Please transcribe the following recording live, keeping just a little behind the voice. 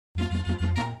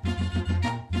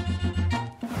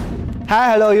Hi,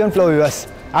 hello, Even Flow viewers.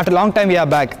 After a long time, we are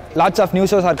back. Lots of new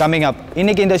shows are coming up.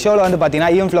 இன்னைக்கு இந்த ஷோல வந்து பாத்தீங்கன்னா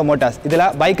Even Flow Motors. இதுல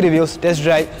bike reviews, test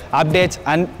drive, updates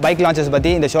and bike launches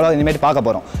பத்தி இந்த ஷோல இனிமேல் பார்க்க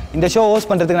போறோம். இந்த ஷோ ஹோஸ்ட்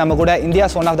பண்றதுக்கு நம்ம கூட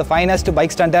India's one of the finest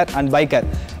bike stunter and biker,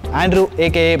 Andrew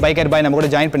aka Biker Boy நம்ம கூட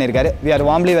ஜாயின் பண்ணிருக்காரு. We are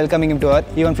warmly welcoming him to our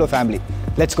Even Flow family.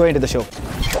 Let's go into the show.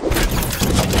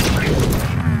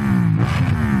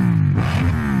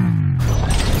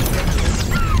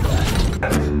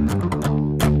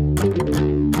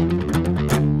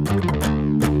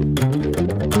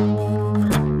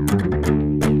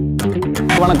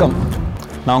 வணக்கம்,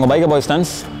 நான் உங்கள் biker bye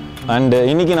stunts and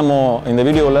இன்றைக்கி நம்ம இந்த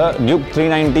வீடியோவில் டியூக்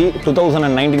 390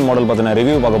 2019 மாடல் பற்றின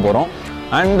ரிவ்யூ பார்க்க போகிறோம்.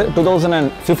 அண்ட்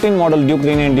 2015 மாடல் டியூக்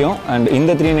 390யும் அண்ட்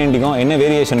இந்த 390க்கும் என்ன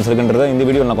வேரியேஷன்ஸ் இருக்குன்றதை இந்த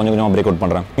வீடியோவில் நான் கொஞ்சம் பிரேக் அவுட்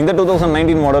பண்ணுறேன். இந்த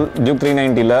 2019 மாடல் டியூக்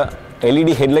 390ல்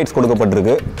எல்இடி ஹெட்லைட்ஸ்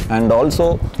கொடுக்கப்பட்டிருக்கு அண்ட் ஆல்சோ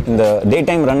இந்த டே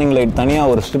டைம் ரன்னிங் லைட்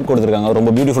தனியாக ஒரு ஸ்ட்ரிப் கொடுத்துருக்காங்க,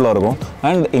 ரொம்ப பியூட்டிஃபுல்லாக இருக்கும்.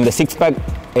 அண்ட் இந்த 6-pack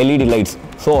LED lights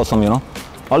so awesome, you know.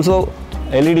 Also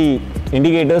LED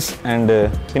indicators and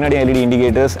பின்னாடி LED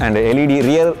indicators and LED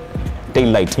rear tail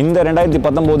light. இந்த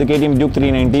 2019 KTM Duke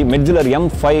 390 மெட்ஜிலர்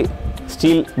M5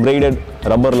 steel braided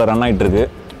ரப்பரில் run ஆகிட்டு இருக்கு.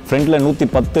 ஃப்ரண்ட்டில்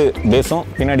 110 பேஸும்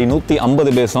பின்னாடி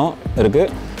 150 பேஸும் இருக்குது.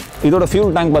 இதோட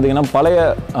ஃபியூல் டேங்க் பார்த்தீங்கன்னா பழைய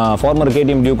ஃபார்மர்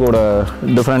KTM டியூக்கோட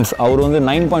டிஃப்ரென்ஸ். அவர் வந்து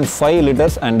 9.5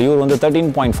 லிட்டர்ஸ் அண்ட் இவர் வந்து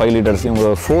 13.5 லிட்டர்ஸ். இவங்க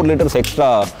 4 லிட்டர்ஸ்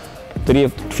எக்ஸ்ட்ரா பெரிய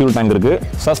ஃபியூல் டேங்க் இருக்குது.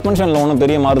 சஸ்பென்ஷனில் ஒன்றும்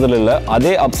பெரிய மாறுதல் இல்லை.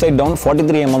 அதே upside down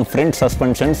 43mm front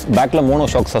suspensions, பேக்கில்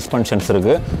மோனோஷாக் சஸ்பென்ஷன்ஸ்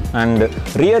இருக்குது. And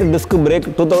rear disc brake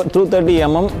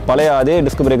 230mm பழைய அதே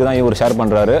டிஸ்க் பிரேக் தான் இவர் ஷேர்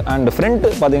பண்ணுறாரு. அண்ட் ஃப்ரண்ட்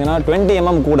பார்த்தீங்கன்னா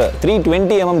 20mm கூட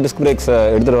 320mm டிஸ்க் பிரேக்ஸ்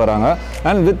எடுத்துகிட்டு வராங்க.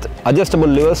 And with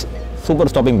adjustable levers,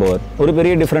 super stopping power. ஒரு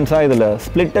பெரிய டிஃப்ரென்ஸாக இதில்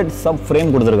ஸ்பிளிட்டட் சப்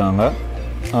ஃப்ரேம் கொடுத்துருக்காங்க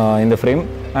இந்த ஃப்ரேம்.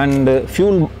 அண்ட்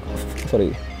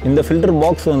இந்த ஃபில்டர்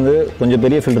பாக்ஸ் வந்து கொஞ்சம்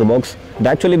பெரிய filter box. It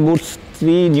actually boots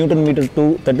 3 Nm to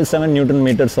 37 Nm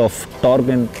of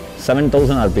torque and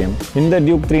 7000 RPM. இந்த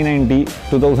டியூக் 390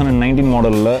 2019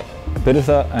 மாடலில்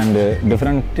பெருசாக அண்டு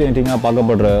டிஃப்ரெண்ட்டிங்காக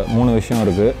பார்க்கப்படுற 3 விஷயம்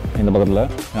இருக்குது இந்த பக்கத்தில்.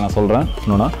 நான் சொல்கிறேன்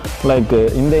இன்னொன்னா, லைக்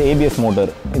இந்த ABS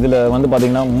மோட்டர். இதில் வந்து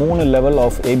பார்த்திங்கன்னா 3 லெவல்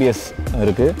ஆஃப் ABS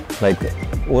இருக்குது. லைக்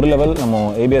ஒரு லெவல் நம்ம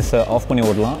ABS-ஐ ஆஃப் பண்ணி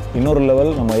ஓட்டலாம், இன்னொரு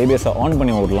லெவல் நம்ம ABS-ஐ ஆன்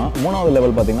பண்ணி ஓட்டலாம், மூணாவது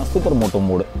லெவல் பார்த்திங்கன்னா சூப்பர் மோட்டோ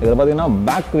மோடு. இதில் பார்த்திங்கன்னா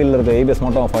பேக் வீலில் இருக்க ABS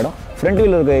மட்டும் ஆஃப் ஆகிடும், ஃப்ரண்ட்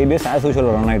வீலில் இருக்க ABS ஆஸ்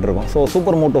யூஷுவல் ரன் ஆகிட்டு இருக்கும். ஸோ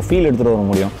சூப்பர் மோட்டோ ஃபீல் எடுத்துகிட்டு வர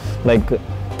முடியும். லைக்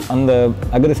அந்த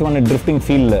அக்ரெசிவான ட்ரிஃப்டிங்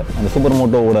ஃபீலில் அந்த சூப்பர்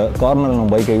மோட்டோவோட கார்னரில்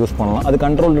நம்ம பைக்கை யூஸ் பண்ணலாம். அது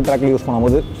கண்ட்ரோல்டு ட்ராக்கில் யூஸ்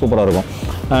பண்ணும்போது சூப்பராக இருக்கும்.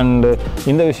 அண்டு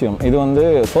இந்த விஷயம் இது வந்து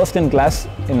ஃபர்ஸ்ட் இன் கிளாஸ்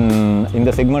இந்த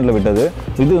செக்மெண்ட்டில் விட்டது.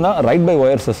 இதுதான் right by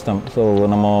wire system. So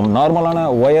நம்ம நார்மலான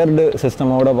ஒயர்டு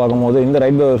சிஸ்டமோட பார்க்கும்போது இந்த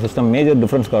right by wire system major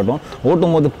difference காட்டும்.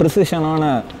 ஓட்டும்போது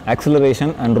ப்ரிசிஷனான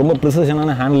ஆக்சிலரேஷன் அண்ட் ரொம்ப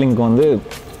ப்ரிசிஷனான ஹேண்ட்லிங்க்கு வந்து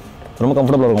ரொம்ப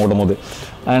கம்ஃபர்டபுளாக இருக்கும் ஓட்டும்போது.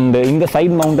 அண்ட் இந்த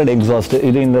சைட் மவுண்டட் எக்ஸாஸ்ட்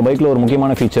இது இந்த பைக்கில் ஒரு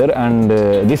முக்கியமான feature. And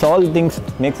this all things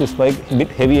maths this bike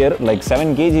bit heavier. Like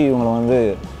 7 kg இவங்களை வந்து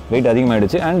வெயிட்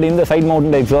அதிகமாகிடுச்சு. அண்ட் இந்த சைட்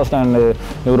மவுண்டட் எக்ஸாஸ்ட் அண்ட்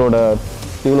இவரோட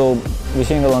இவ்வளோ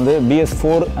விஷயங்கள் வந்து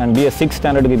BS4 அண்ட் BS6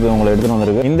 ஸ்டாண்டர்டுக்கு இப்போ இவங்களை எடுத்துகிட்டு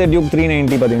வந்திருக்கு. இந்த டியூக்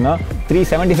 390 பார்த்தீங்கன்னா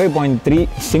 375.3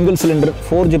 சிங்கிள் சிலிண்டர்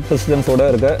 4 ஜிப் பிஸ்டன்ஸோட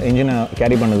இருக்க இன்ஜினை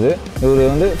கேரி பண்ணுது. இவர்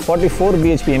வந்து 44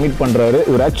 bhp எமிட் பண்ணுறாரு.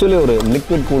 இவர் ஆக்சுவலி ஒரு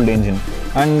லிக்விட் கூல்டு இன்ஜின்.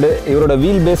 அண்ட் இவரோட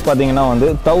வீல் பேஸ் பார்த்தீங்கன்னா வந்து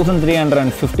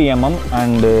 1350 mm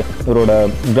அண்ட் இவரோட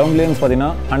கிரவுண்ட் கிளியரன்ஸ்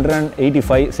பார்த்தீங்கன்னா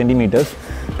 185 சென்டிமீட்டர்ஸ்.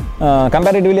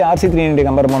 கம்பேரிட்டிவ்லி RC 390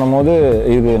 கம்பேர் பண்ணும்போது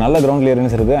இதுக்கு நல்ல கிரவுண்ட்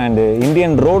கிளியரன்ஸ் இருக்குது. அண்ட்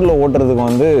இந்தியன் ரோடில் ஓட்டுறதுக்கு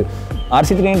வந்து RC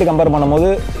 390 கம்பேர் பண்ணும்போது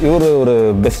இவர் ஒரு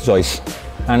பெஸ்ட் சாய்ஸ்.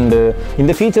 அண்டு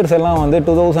இந்த ஃபீச்சர்ஸ் எல்லாம் வந்து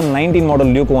 2019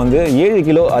 மாடல் டியூக்கு வந்து 7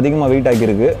 கிலோ அதிகமாக வெயிட்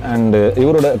ஆகியிருக்கு. அண்டு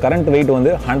இவரோட கரண்ட் வெயிட்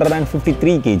வந்து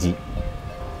 153 kg.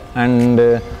 And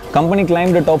company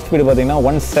claimed top speed பார்த்தீங்கன்னா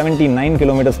 179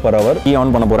 km/h.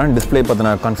 ஆன் பண்ண போகிறேன். டிஸ்பிளே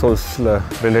பார்த்தினா கன்சோல்ஸில்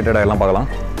ரிலேட்டடாக எல்லாம் பார்க்கலாம்.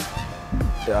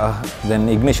 தென்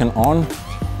ignition on,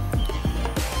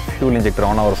 fuel injector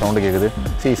on ஆகிற சவுண்டு கேட்குது.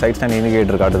 சைட் ஸ்டாண்ட்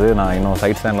இண்டிகேட்டர் காட்டுது. நான் இன்னும்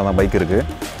சைட் ஸ்டாண்டில் தான் பைக்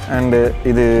இருக்குது. அண்டு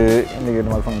இது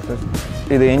இண்டிகேட்டர் மால்ஃபங்க்ஷன்.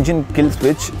 இது என்ஜின் கில்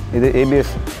ஸ்விட்ச், இது ABS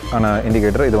ஆன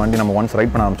இண்டிகேட்டர். இது வண்டி நம்ம ஒன்ஸ்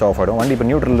ரைட் பண்ண ஆரம்பிச்சா ஆஃப் ஆகிடும். வண்டி இப்போ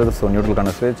நியூட்ரல் இருக்குது, ஸோ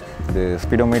நியூட்ரலுக்கான ஸ்விட்ச். இது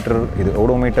ஸ்பீடோமீட்டர், இது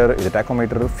ஓடோமீட்டர், இது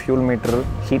tachometer, fuel metre,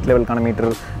 heat லெவலுக்கான metre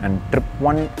and trip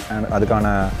 1 and அதுக்கான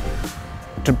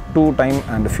trip 2 time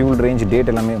and fuel range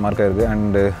date எல்லாமே மார்க் ஆகிருக்கு.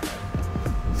 அண்டு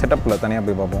செட்டப்பில் தனியாக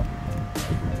போய் பார்ப்போம்.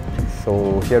 So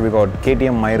here we got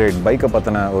KTM MyRide பைக்கை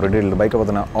பற்றின ஒரு டீல். பைக்கை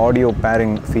பற்றின audio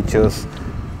bearing features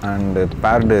and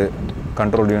bird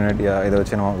control unit. இதை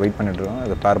வச்சு நம்ம வெயிட் பண்ணிட்டுருக்கோம்.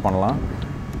 இதை பேர் பண்ணலாம்.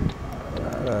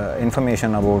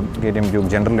 Information about KTM Duke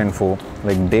general info,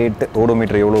 like date,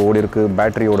 odometer எவ்வளோ ஓடி இருக்குது,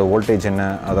 பேட்டரியோட வோல்டேஜ் என்ன,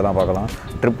 அதெல்லாம் பார்க்கலாம்.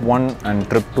 Trip 1 and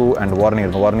trip 2 and warning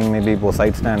இருக்குது. வார்னிங் மேபி இப்போது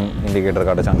சைட் ஸ்டாண்ட் இண்டிகேட்டர்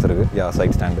காட்ட சான்ஸ் இருக்குது.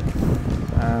 Side stand.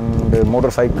 And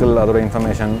motor cycle அதோட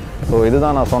இன்ஃபர்மேஷன். ஸோ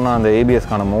இதுதான் நான் சொன்ன அந்த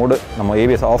ABS-கான மோடு. நம்ம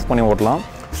ABS ஆஃப் பண்ணி ஓட்டலாம்.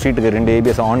 ஸ்ட்ரீட்டுக்கு 2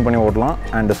 ஏபிஎஸ் ஆன் பண்ணி ஓட்டலாம்.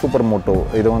 அண்ட் சூப்பர் மோட்டோ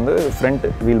இது வந்து ஃப்ரண்ட்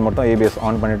வீல் மட்டும் ஏபிஎஸ்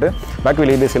ஆன் பண்ணிவிட்டு பேக்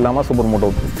வீல் ஏபிஎஸ் இல்லாமல் சூப்பர் மோட்டோ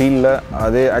ஃபீலில்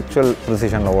அதே ஆக்சுவல்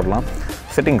ப்ரிசிஷனில் ஓடலாம்.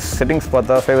 செட்டிங்ஸ்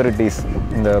பார்த்தா ஃபேவரட்டிஸ்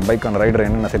இந்த பைக்கான ரைடர்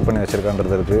என்னென்ன செட் பண்ணி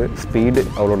வச்சுருக்கான்றது இருக்குது. ஸ்பீடு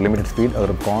அவ்வளோ லிமிட்டட் ஸ்பீட்,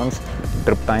 அதோட cons,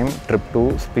 trip time, trip 2,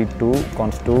 speed 2,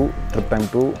 cons 2, trip time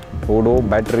 2, ஓடோ,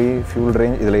 battery, fuel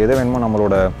range, இதில் எது வேணுமோ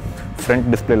நம்மளோட ஃப்ரண்ட்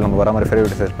டிஸ்பிளேயில் நம்ம வர மாதிரி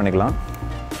ஃபேவரட்டிஸ் செட் பண்ணிக்கலாம்.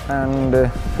 அண்டு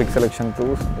குவிக் செலெக்ஷன்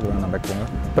டூஸ் இது வேணால் பேக் போங்க.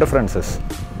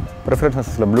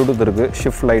 ப்ரிஃபரன்சஸில் ப்ளூடூத் இருக்குது.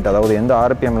 ஷிஃப்ட் லைட், அதாவது எந்த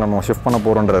ஆர்பிஎம்மில் நம்ம ஷிஃப்ட் பண்ண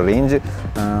போகிறோன்ற range,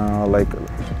 like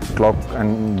clock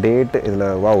and date, இதில்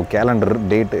கேலண்டர்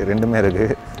டேட் ரெண்டுமே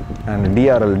இருக்குது. அண்ட்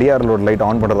டிஆர்எலோட லைட்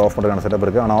ஆன் பண்ணுறது ஆஃப் பண்ணுறதுக்கான செட்டப்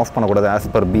இருக்குது. ஆனால் ஆஃப் பண்ணக்கூடாது. ஆஸ்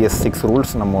பர் BS6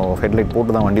 ரூல்ஸ் நம்ம ஹெட்லைட்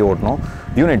போட்டு தான் வண்டி ஓட்டணும்.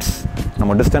 யூனிட்ஸ்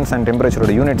நம்ம டிஸ்டன்ஸ் அண்ட்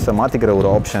டெம்பரேச்சரோட யூனிட்ஸை மாற்றிக்கிற ஒரு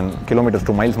ஆப்ஷன், கிலோமீட்டர்ஸ்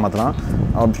to மைல்ஸ் மாற்றலாம்.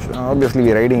 Obviously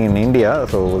we riding in India,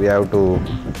 so we have to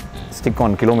stick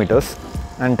on kilometres.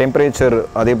 And temperature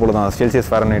அதே போல் தான், Celsius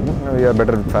Fahrenheit, we are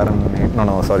better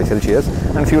Fahrenheit, Celsius.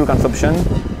 And fuel consumption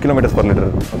kilometres per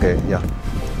litre. Okay,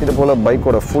 இது போல்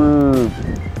பைக்கோட full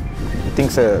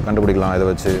திங்ஸை கண்டுபிடிக்கலாம் இதை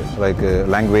வச்சு. Like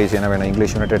language என்ன வேணும்,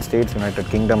 English, United states, United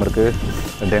kingdom இருக்குது,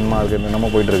 டென்மார்க், நம்ம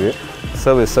போயிட்டுருக்கு.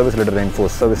 Service litre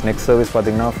reinforce service. Next service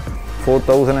பார்த்தீங்கன்னா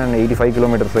 4085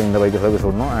 கிலோமீட்டர்ஸில் இந்த பைக்கை சர்வீஸ்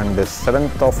விடணும். அண்ட்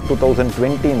 7th of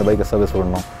 2020 இந்த பைக்கை சர்வீஸ்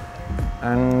விடணும்.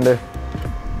 அண்ட்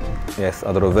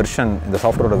அதோட வெர்ஷன், இந்த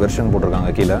சாஃப்ட்வேரோட வெர்ஷன் போட்டிருக்காங்க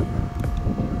கீழே.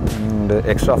 அண்ட்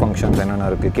எக்ஸ்ட்ரா ஃபங்க்ஷன்ஸ் என்னென்ன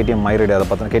இருக்குது, KTM மைரைடு, அதை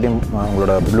பார்த்தோன்னா KTM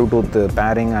உங்களோட ப்ளூடூத்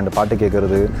பேரிங் அண்ட் பாட்டு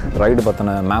கேட்குறது, ரைடு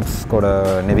பார்த்தின மேப்ஸ்கோட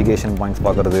நேவிகேஷன் பாயிண்ட்ஸ்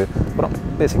பார்க்குறது, அப்புறம்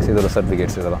பேசிக்ஸ் இதோட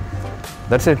சர்டிஃபிகேட்ஸ், இதெல்லாம்.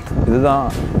 That's it. இதுதான்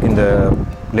இந்த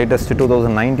லேட்டஸ்ட்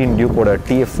 2019 டியூக்கோட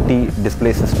TFT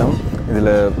டிஸ்பிளே சிஸ்டம்.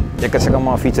 இதில்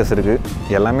எக்கச்சக்கமாக ஃபீச்சர்ஸ் இருக்குது,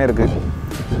 எல்லாமே இருக்குது.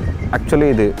 ஆக்சுவலி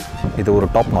இது ஒரு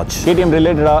டாப் நாட்ச். KTM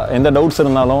ரிலேட்டடாக எந்த டவுட்ஸ்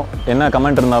இருந்தாலும், என்ன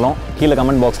கமெண்ட் இருந்தாலும் கீழே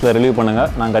கமெண்ட் பாக்ஸில் ரிலீவ் பண்ணுங்கள்.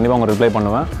 நான் கண்டிப்பாக உங்களுக்கு ரிப்ளை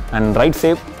பண்ணுவேன். And right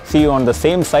safe. See you on the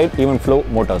same site, even flow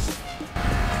motors.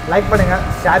 Like பண்ணுங்கள்,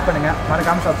 ஷேர் பண்ணுங்கள்,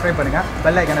 மறக்காமல் சப்ஸ்கிரைப் பண்ணுங்கள்,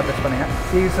 பெல் ஐக்கானை ப்ரெஸ் பண்ணுங்கள்.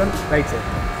 See you soon, right safe.